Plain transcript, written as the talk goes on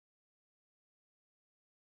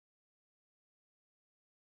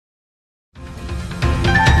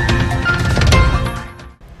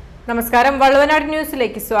നമസ്കാരം. വള്ളുവനാട്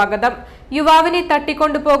ന്യൂസിലേക്ക് സ്വാഗതം. യുവാവിനെ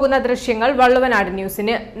തട്ടിക്കൊണ്ടുപോകുന്ന ദൃശ്യങ്ങൾ വള്ളുവനാട്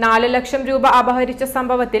ന്യൂസിന്. 4 ലക്ഷം രൂപ അപഹരിച്ച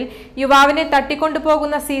സംഭവത്തിൽ യുവാവിനെ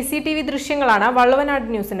തട്ടിക്കൊണ്ടുപോകുന്ന CCTV ദൃശ്യങ്ങളാണ് വള്ളുവനാട്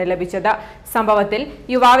ന്യൂസിന് ലഭിച്ചത്. സംഭവത്തിൽ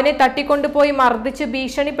യുവാവിനെ തട്ടിക്കൊണ്ടുപോയി മർദ്ദിച്ച്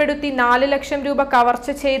ഭീഷണിപ്പെടുത്തി 4 ലക്ഷം രൂപ കവർച്ച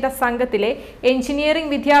ചെയ്ത സംഘത്തിലെ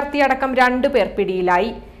എഞ്ചിനീയറിംഗ് വിദ്യാർത്ഥിയടക്കം 2 പേർ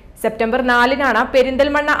പിടിയിലായി. സെപ്റ്റംബർ 4-നാണ്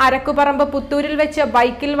പെരിന്തൽമണ്ണ അരക്കുപറമ്പ് പുത്തൂരിൽ വെച്ച്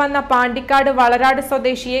ബൈക്കിൽ വന്ന പാണ്ടിക്കാട് വളരാട്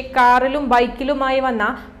സ്വദേശിയെ കാറിലും ബൈക്കിലുമായി വന്ന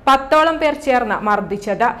 10ഓളം പേർ ചേർന്ന്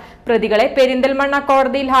മർദ്ദിച്ചത്. പ്രതികളെ പെരിന്തൽമണ്ണ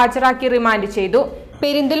കോടതിയിൽ ഹാജരാക്കി റിമാൻഡ് ചെയ്തു.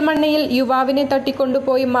 പെരിന്തൽമണ്ണയിൽ യുവാവിനെ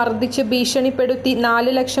തട്ടിക്കൊണ്ടുപോയി മർദ്ദിച്ച് ഭീഷണിപ്പെടുത്തി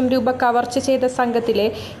 4 ലക്ഷം രൂപ കവർച്ച ചെയ്ത സംഘത്തിലെ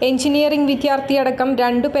എഞ്ചിനീയറിംഗ് വിദ്യാർത്ഥിയടക്കം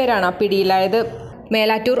 2 പേരാണ് പിടിയിലായത്.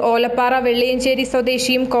 മേലാറ്റൂർ ഓലപ്പാറ വെള്ളിയഞ്ചേരി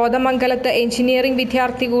സ്വദേശിയും കോതമംഗലത്ത് എഞ്ചിനീയറിംഗ്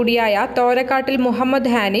വിദ്യാർത്ഥി കൂടിയായ തോരക്കാട്ടിൽ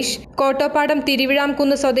മുഹമ്മദ് ഹാനിഷ്, കോട്ടോപ്പാടം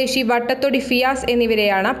തിരുവിഴാംകുന്ന് സ്വദേശി വട്ടത്തൊടി ഫിയാസ്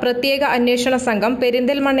എന്നിവരെയാണ് പ്രത്യേക അന്വേഷണ സംഘം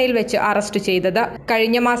പെരിന്തൽമണ്ണയിൽ വെച്ച് അറസ്റ്റ് ചെയ്തത്.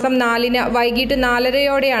 കഴിഞ്ഞ മാസം 4-ന് വൈകിട്ട്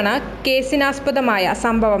 4:30-യോടെയാണ് കേസിനാസ്പദമായ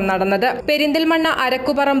സംഭവം നടന്നത്. പെരിന്തൽമണ്ണ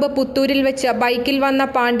അരക്കുപറമ്പ് പുത്തൂരിൽ വെച്ച് ബൈക്കിൽ വന്ന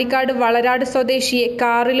പാണ്ടിക്കാട് വളരാട് സ്വദേശിയെ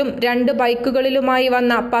കാറിലും 2 ബൈക്കുകളിലുമായി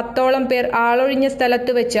വന്ന 10ഓളം പേർ ആളൊഴിഞ്ഞ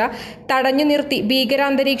സ്ഥലത്ത് വെച്ച് തടഞ്ഞു നിർത്തി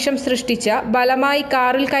ഭീകരാന്തരീക്ഷം സൃഷ്ടിച്ച് ബലമായി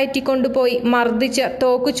കാറിൽ കയറ്റിക്കൊണ്ടുപോയി മർദ്ദിച്ച്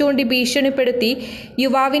തോക്കു ചൂണ്ടി ഭീഷണിപ്പെടുത്തി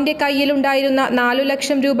യുവാവിന്റെ കയ്യിലുണ്ടായിരുന്ന 4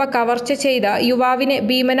 ലക്ഷം രൂപ കവർച്ച ചെയ്ത് യുവാവിനെ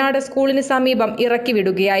ഭീമനാട് സ്കൂളിന് സമീപം ഇറക്കി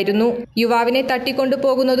വിടുകയായിരുന്നു. യുവാവിനെ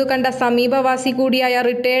തട്ടിക്കൊണ്ടുപോകുന്നതു കണ്ട സമീപവാസി കൂടിയായ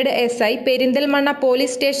റിട്ടയേർഡ് SI പെരിന്തൽമണ്ണ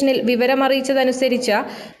പോലീസ് സ്റ്റേഷനിൽ വിവരമറിയിച്ചതനുസരിച്ച്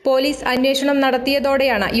പോലീസ് അന്വേഷണം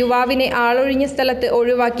നടത്തിയതോടെയാണ് യുവാവിനെ ആളൊഴിഞ്ഞ സ്ഥലത്ത്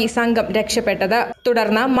ഒഴിവാക്കി സംഘം രക്ഷപ്പെട്ടത്.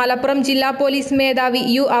 തുടർന്ന് മലപ്പുറം ജില്ലാ പോലീസ് മേധാവി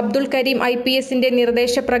U അബ്ദുൽ കരീം IPSന്റെ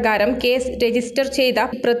നിർദ്ദേശപ്രകാരം കേസ് രജിസ്റ്റർ ചെയ്ത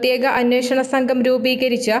പ്രത്യേക അന്വേഷണ സംഘം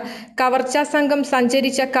രൂപീകരിച്ച് കവർച്ചാ സംഘം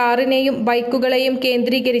സഞ്ചരിച്ച കാറിനെയും ബൈക്കുകളെയും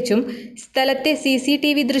കേന്ദ്രീകരിച്ചും സ്ഥലത്തെ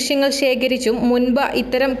CCTV ദൃശ്യങ്ങൾ ശേഖരിച്ചും മുൻപ്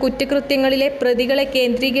ഇത്തരം കുറ്റകൃത്യങ്ങളിലെ പ്രതികളെ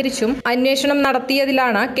കേന്ദ്രീകരിച്ചും അന്വേഷണം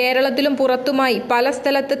നടത്തിയതിലാണ് കേരളത്തിലും പുറത്തുമായി പല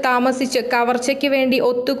സ്ഥലത്ത് താമസിച്ച് കവർച്ചയ്ക്ക് വേണ്ടി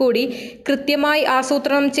ഒത്തുകൂടി കൃത്യമായി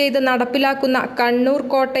ആസൂത്രണം ചെയ്ത് നടപ്പിലാക്കുന്ന കണ്ണൂർ,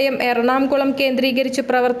 കോട്ടയം, എറണാകുളം കേന്ദ്രീകരിച്ച്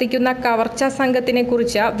പ്രവർത്തിക്കുന്ന കവർച്ചാ സംഘത്തിനെ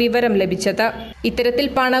കുറിച്ച് വിവരം ലഭിച്ചത്. ഇത്തരത്തിൽ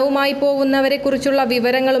പണവുമായി പോകുന്നവരെ കുറിച്ചുള്ള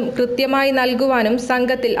വിവരങ്ങളും കൃത്യമായി നൽകുവാനും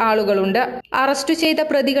സംഘത്തിൽ ആളുകളുണ്ട്. അറസ്റ്റ് ചെയ്ത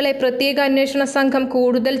പ്രതികളെ പ്രത്യേക അന്വേഷണ സംഘം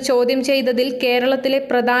കൂടുതൽ ചോദ്യം ചെയ്തതിൽ കേരളത്തിലെ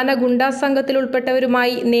പ്രധാന ഗുണ്ടാ സംഘത്തിൽ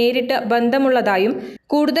ഉൾപ്പെട്ടവരുമായി നേരിട്ട് ബന്ധമുള്ളതായും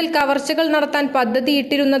കൂടുതൽ കവർച്ചകൾ നടത്താൻ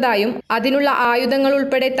പദ്ധതിയിട്ടിരുന്നതായും അതിനുള്ള ആയുധങ്ങൾ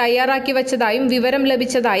ഉൾപ്പെടെ തയ്യാറാക്കി വച്ചതായും വിവരം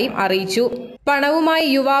ലഭിച്ചതായും അറിയിച്ചു. പണവുമായി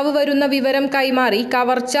യുവാവ് വരുന്ന വിവരം കൈമാറി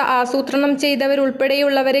കവർച്ച ആസൂത്രണം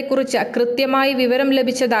ചെയ്തവരുൾപ്പെടെയുള്ളവരെ കുറിച്ച് കൃത്യമായി വിവരം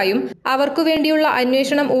ലഭിച്ചതായും അവർക്കു വേണ്ടിയുള്ള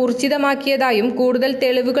അന്വേഷണം ഊർജിതമാക്കിയതായും കൂടുതൽ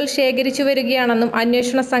തെളിവുകൾ ശേഖരിച്ചു വരികയാണെന്നും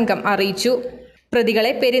അന്വേഷണ സംഘം അറിയിച്ചു.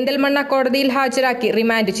 പ്രതികളെ പെരിന്തൽമണ്ണ കോടതിയിൽ ഹാജരാക്കി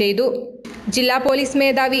റിമാൻഡ് ചെയ്തു. ജില്ലാ പോലീസ്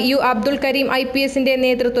മേധാവി U അബ്ദുൽ കരീം IPSന്റെ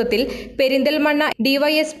നേതൃത്വത്തിൽ Perinthalmanna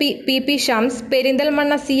DYSP PP Shams,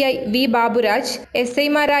 Perinthalmanna CI V Baburaj,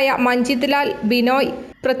 SIമാരായ Manjith Lal, Binoy,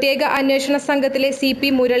 പ്രത്യേക അന്വേഷണ സംഘത്തിലെ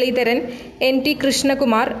CP Muraleedharan, NT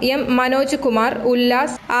Krishnakumar, M Manoj Kumar,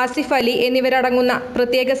 Ullas, Asif Ali എന്നിവരടങ്ങുന്ന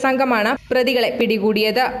പ്രത്യേക സംഘമാണ് പ്രതികളെ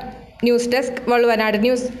പിടികൂടിയത്. News desk Valluvanad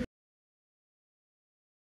news.